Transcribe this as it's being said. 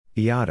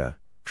IATA,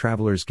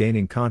 travelers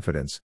gaining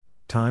confidence,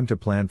 time to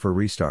plan for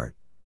restart.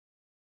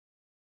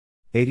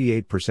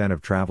 88% of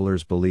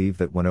travelers believe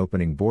that when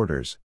opening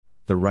borders,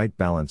 the right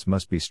balance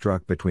must be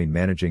struck between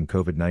managing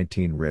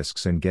COVID-19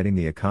 risks and getting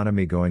the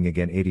economy going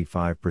again.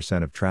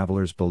 85% of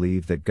travelers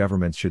believe that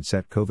governments should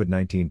set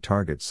COVID-19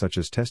 targets such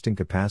as testing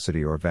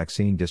capacity or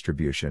vaccine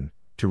distribution.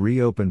 To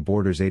reopen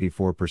borders,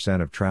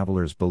 84% of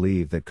travelers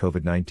believe that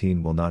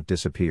COVID-19 will not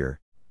disappear,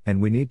 and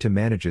we need to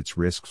manage its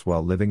risks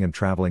while living and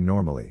traveling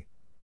normally.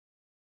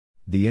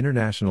 The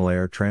International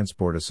Air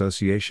Transport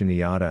Association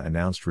IATA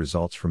announced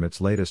results from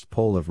its latest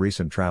poll of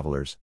recent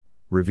travelers,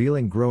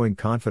 revealing growing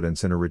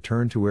confidence in a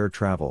return to air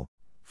travel,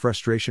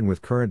 frustration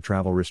with current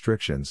travel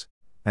restrictions,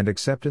 and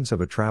acceptance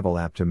of a travel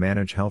app to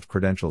manage health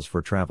credentials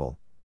for travel.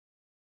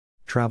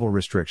 Travel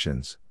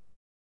restrictions.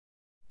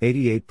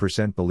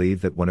 88%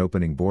 believe that when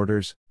opening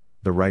borders,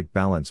 the right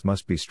balance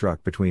must be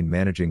struck between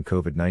managing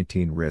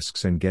COVID-19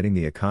 risks and getting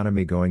the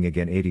economy going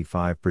again.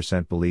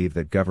 85% believe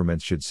that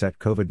governments should set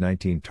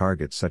COVID-19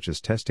 targets such as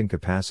testing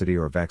capacity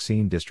or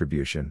vaccine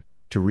distribution.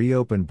 To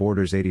reopen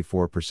borders,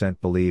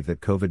 84% believe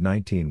that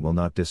COVID-19 will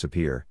not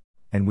disappear,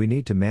 and we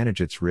need to manage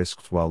its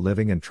risks while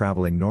living and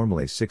traveling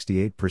normally.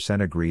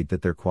 68% agreed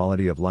that their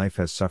quality of life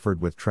has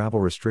suffered with travel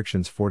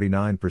restrictions.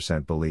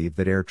 49% believe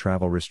that air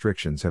travel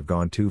restrictions have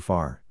gone too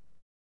far.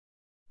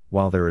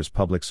 While there is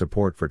public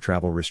support for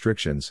travel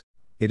restrictions,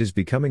 it is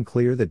becoming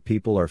clear that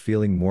people are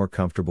feeling more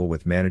comfortable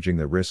with managing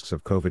the risks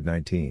of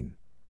COVID-19.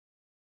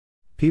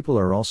 People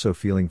are also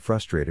feeling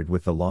frustrated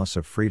with the loss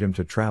of freedom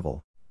to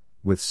travel,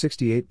 with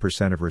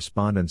 68% of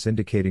respondents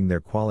indicating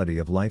their quality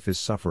of life is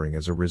suffering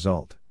as a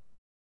result.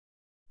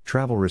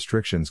 Travel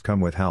restrictions come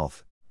with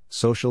health,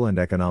 social and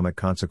economic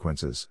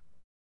consequences.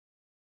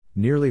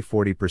 Nearly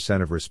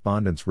 40% of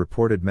respondents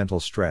reported mental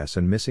stress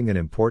and missing an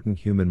important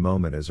human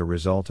moment as a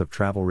result of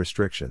travel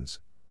restrictions.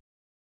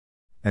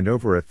 And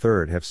over a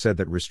third have said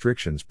that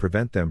restrictions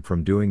prevent them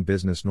from doing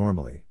business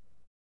normally.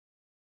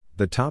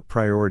 The top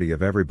priority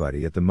of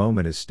everybody at the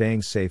moment is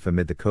staying safe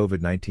amid the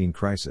COVID-19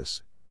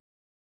 crisis.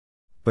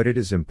 But it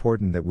is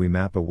important that we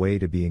map a way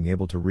to being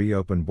able to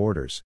reopen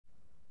borders,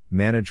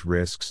 manage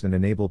risks and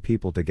enable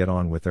people to get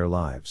on with their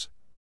lives.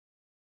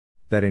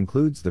 That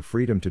includes the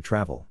freedom to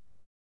travel.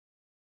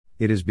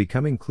 It is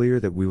becoming clear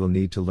that we will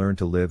need to learn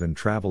to live and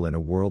travel in a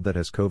world that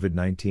has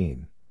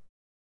COVID-19.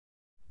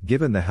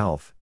 Given the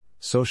health,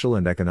 social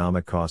and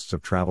economic costs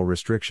of travel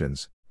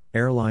restrictions,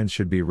 airlines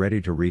should be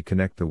ready to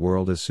reconnect the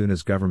world as soon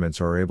as governments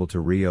are able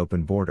to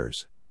reopen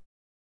borders.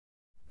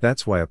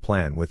 That's why a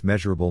plan with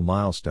measurable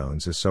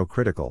milestones is so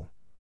critical.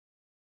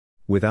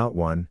 Without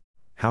one,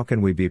 how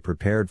can we be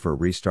prepared for a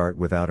restart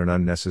without an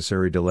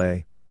unnecessary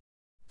delay?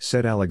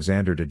 Said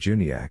Alexander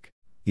Dejuniak,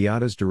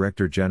 IATA's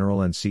Director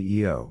General and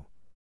CEO.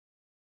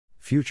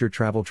 Future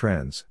travel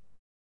trends.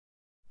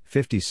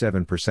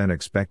 57%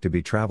 expect to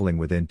be traveling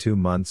within 2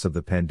 months of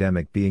the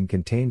pandemic being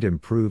contained,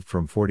 improved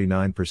from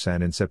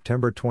 49% in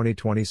September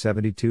 2020.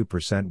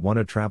 72% want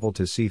to travel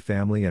to see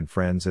family and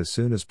friends as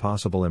soon as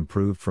possible,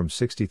 improved from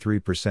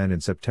 63%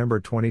 in September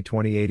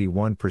 2020.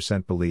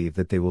 81% believe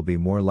that they will be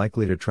more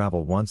likely to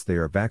travel once they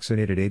are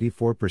vaccinated.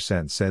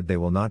 84% said they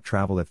will not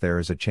travel if there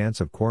is a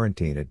chance of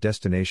quarantine at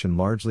destination,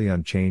 largely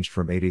unchanged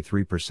from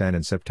 83%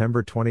 in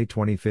September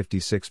 2020.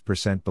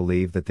 56%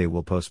 believe that they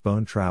will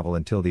postpone travel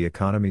until the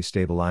economy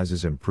stabilizes,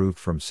 improved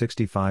from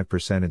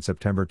 65% in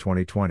September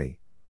 2020.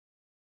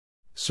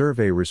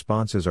 Survey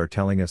responses are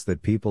telling us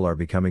that people are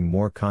becoming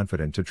more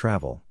confident to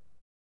travel.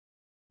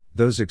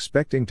 Those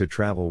expecting to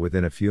travel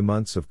within a few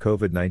months of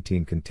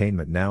COVID-19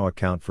 containment now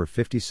account for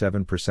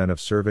 57%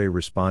 of survey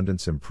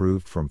respondents,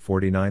 improved from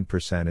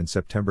 49% in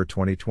September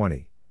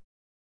 2020.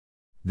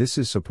 This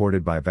is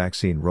supported by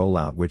vaccine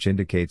rollout, which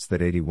indicates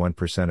that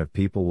 81% of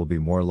people will be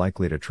more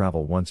likely to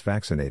travel once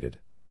vaccinated.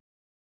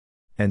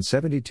 And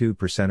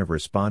 72% of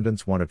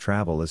respondents want to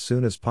travel as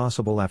soon as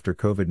possible after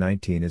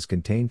COVID-19 is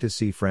contained to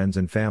see friends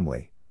and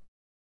family.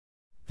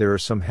 There are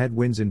some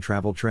headwinds in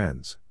travel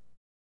trends.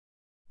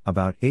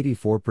 About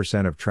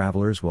 84% of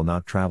travelers will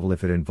not travel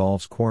if it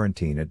involves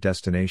quarantine at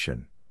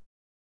destination.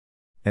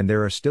 And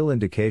there are still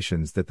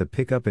indications that the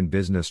pickup in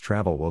business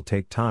travel will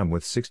take time,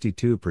 with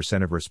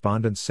 62% of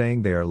respondents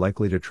saying they are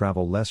likely to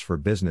travel less for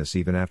business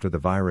even after the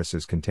virus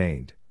is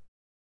contained.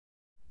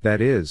 That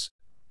is,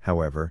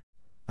 however,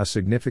 a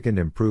significant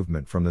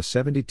improvement from the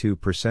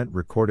 72%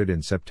 recorded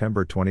in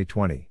September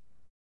 2020.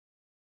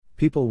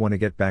 People want to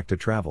get back to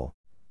travel,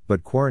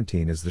 but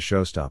quarantine is the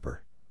showstopper.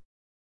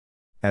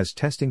 As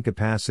testing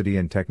capacity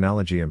and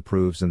technology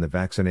improves and the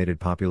vaccinated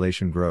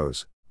population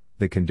grows,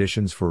 the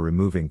conditions for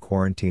removing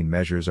quarantine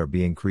measures are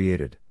being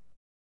created.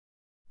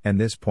 And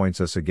this points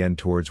us again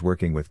towards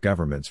working with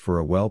governments for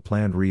a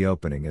well-planned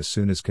reopening as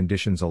soon as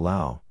conditions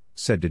allow,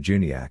 said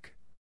Dejuniak.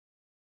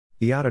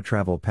 IATA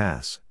Travel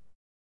Pass.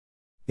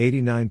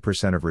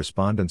 89% of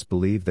respondents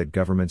believe that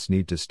governments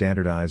need to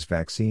standardize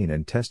vaccine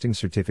and testing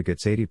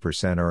certificates.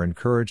 80% are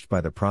encouraged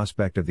by the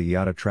prospect of the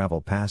IATA Travel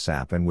Pass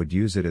app and would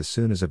use it as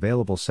soon as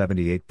available.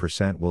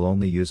 78% will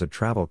only use a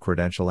travel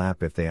credential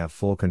app if they have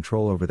full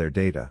control over their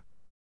data.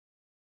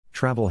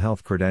 travel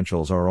health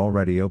credentials are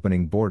already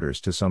opening borders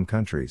to some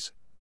countries.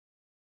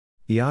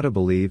 IATA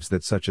believes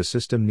that such a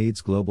system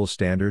needs global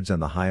standards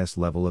and the highest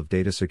level of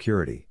data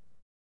security.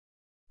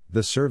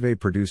 The survey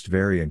produced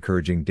very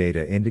encouraging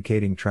data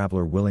indicating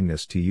traveler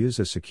willingness to use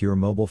a secure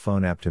mobile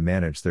phone app to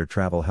manage their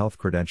travel health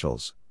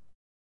credentials.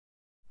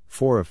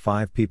 4 of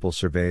 5 people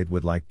surveyed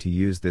would like to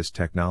use this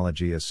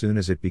technology as soon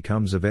as it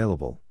becomes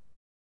available.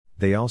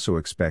 They also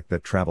expect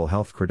that travel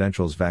health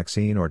credentials,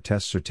 vaccine or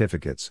test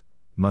certificates,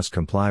 must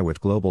comply with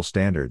global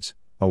standards,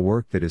 a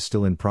work that is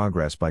still in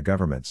progress by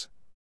governments.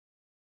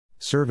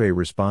 Survey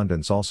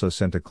respondents also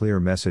sent a clear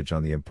message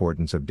on the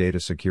importance of data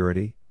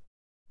security.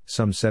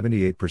 Some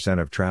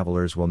 78% of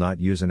travelers will not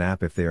use an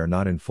app if they are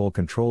not in full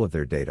control of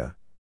their data.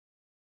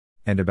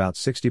 And about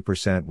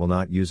 60% will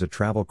not use a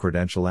travel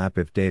credential app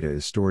if data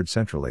is stored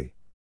centrally.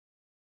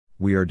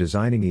 We are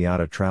designing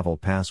IATA Travel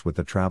Pass with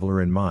the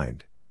traveler in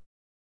mind.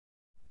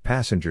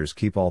 Passengers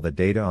keep all the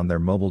data on their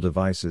mobile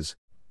devices,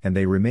 and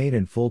they remain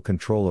in full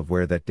control of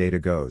where that data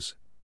goes.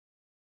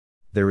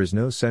 There is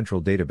no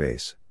central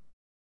database.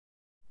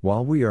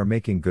 While we are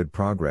making good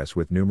progress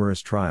with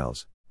numerous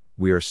trials,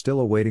 we are still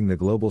awaiting the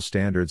global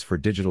standards for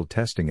digital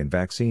testing and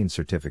vaccine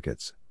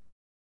certificates.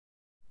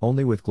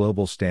 Only with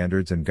global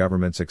standards and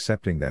governments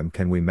accepting them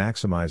can we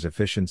maximize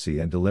efficiency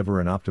and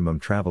deliver an optimum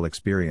travel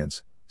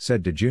experience,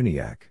 said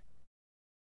Dejuniak.